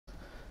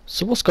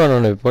So what's going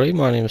on, everybody?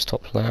 My name is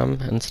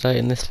TopLam, and today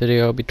in this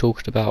video I'll be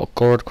talking about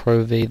Gorod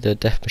Krovi, the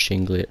Death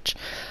Machine glitch.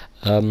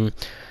 Um,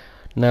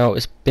 Now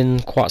it's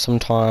been quite some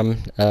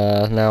time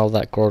now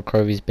that Gorod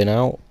Krovi's been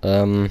out.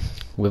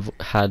 We've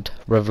had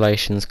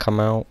Revelations come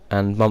out,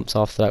 and months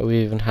after that we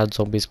even had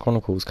Zombies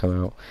Chronicles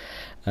come out.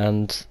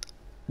 And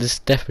this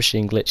Death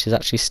Machine glitch is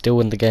actually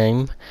still in the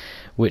game,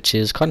 which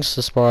is kind of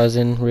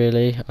surprising,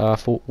 really. I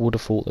would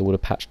have thought they would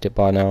have patched it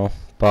by now,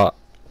 but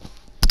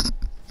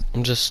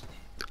I'm just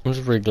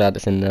really glad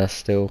it's in there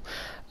still.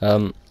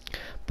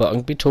 But I'm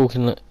gonna be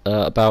talking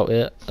about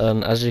it.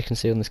 As you can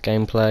see on this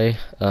gameplay,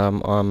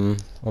 I'm on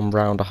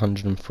round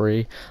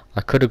 103.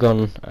 I could have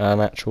gone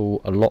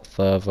a lot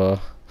further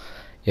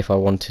if I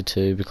wanted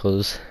to,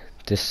 because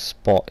this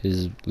spot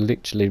is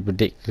literally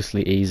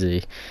ridiculously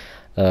easy.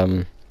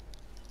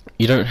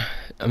 You don't,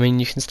 I mean,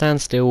 you can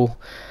stand still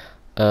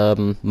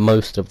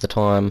most of the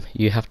time.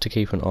 You have to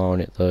keep an eye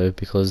on it though,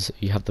 because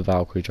you have the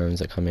Valkyrie drones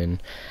that come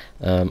in.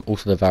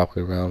 Also the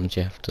Valkyrie rounds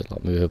you have to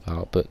like move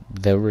about, but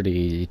they're really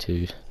easy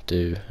to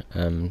do,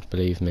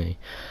 believe me.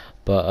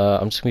 But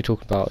I'm just going to be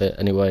talking about it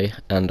anyway,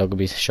 and I'm going to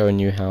be showing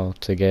you how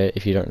to get it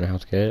if you don't know how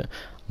to get it.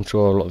 I'm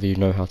sure a lot of you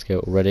know how to get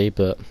it already,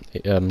 but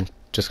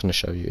just going to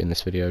show you in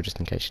this video just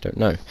in case you don't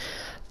know.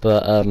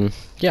 But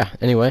yeah,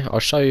 anyway, I'll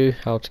show you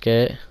how to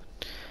get it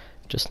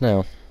just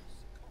now.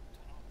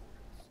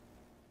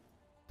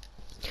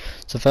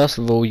 So first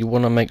of all, you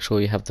want to make sure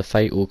you have the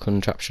Fatal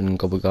Contraption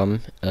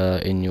Gobblegum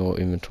in your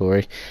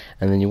inventory,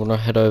 and then you want to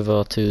head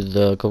over to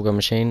the Gobblegum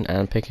machine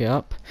and pick it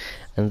up.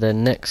 And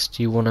then next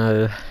you want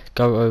to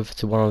go over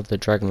to one of the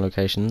dragon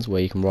locations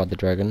where you can ride the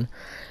dragon,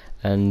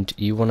 and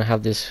you want to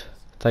have this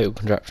Fatal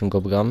Contraption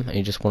Gobblegum, and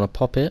you just want to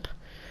pop it,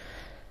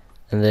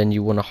 and then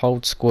you want to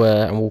hold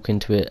square and walk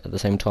into it at the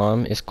same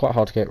time. It's quite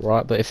hard to get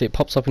right, but if it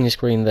pops up on your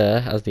screen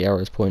there as the arrow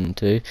is pointing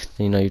to,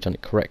 then you know you've done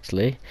it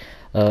correctly.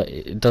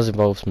 It does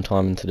involve some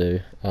timing to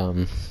do.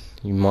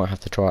 You might have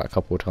to try it a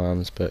couple of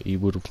times, but you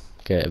will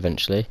get it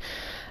eventually.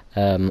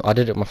 I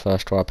did it my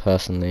first try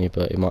personally,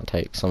 but it might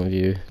take some of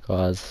you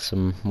guys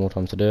some more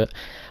time to do it.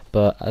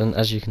 But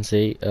as you can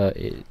see,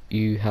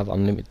 you have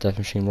unlimited death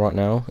machine right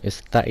now.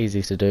 It's that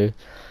easy to do.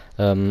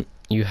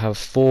 You have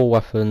 4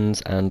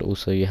 weapons, and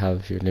also you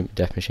have your limited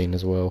death machine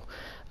as well,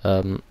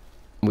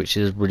 which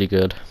is really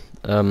good.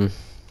 The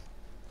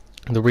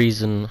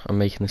reason I'm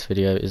making this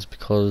video is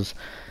because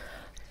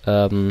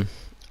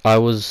I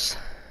was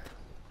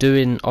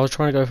trying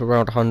to go for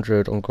round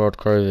 100 on Gorod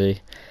Krovi,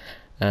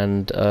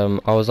 and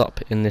I was up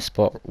in this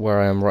spot where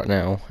I am right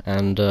now,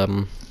 and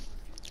I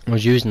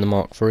was using the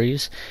Mark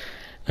IIIs,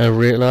 and I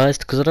realised,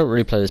 because I don't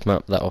really play this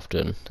map that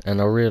often,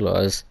 and I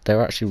realised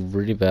they're actually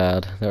really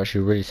bad, they're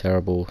actually really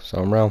terrible.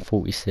 So I'm round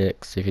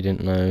 46, if you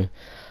didn't know.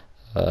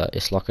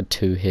 It's like a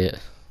 2-hit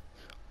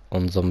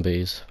on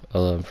zombies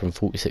from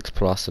 46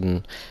 plus,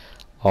 and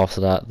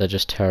after that they're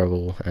just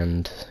terrible,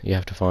 and you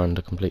have to find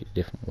a completely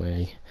different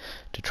way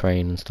to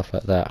train and stuff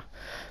like that.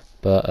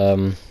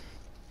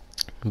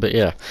 But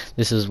yeah,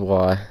 this is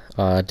why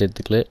I did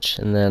the glitch,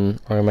 and then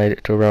I made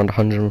it to around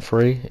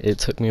 103. It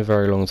took me a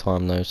very long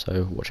time though,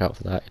 so watch out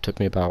for that. It took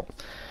me about,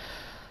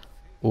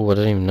 oh, I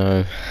don't even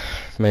know,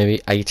 maybe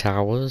 8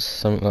 hours,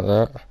 something like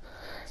that.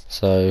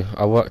 So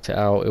I worked it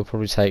out, it'll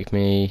probably take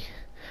me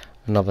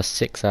another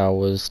 6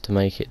 hours to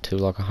make it to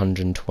like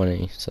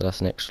 120, so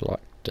that's an extra like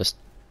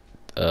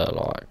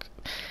like,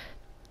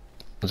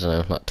 I don't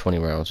know, like 20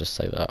 rounds, just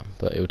say that.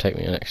 But it would take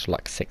me an extra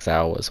like 6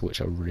 hours,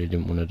 which I really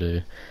didn't want to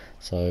do,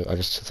 so I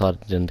just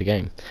decided to end the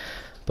game.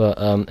 But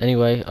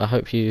anyway, I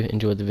hope you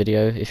enjoyed the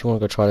video. If you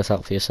want to go try this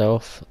out for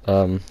yourself,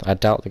 I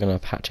doubt they're going to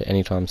patch it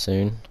anytime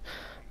soon,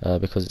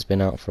 because it's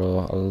been out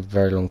for a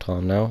very long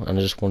time now, and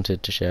I just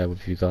wanted to share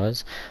with you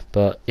guys.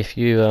 But if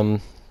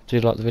you do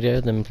like the video,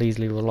 then please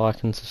leave a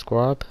like and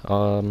subscribe,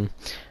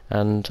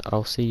 and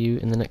I'll see you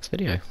in the next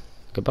video.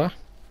 Goodbye.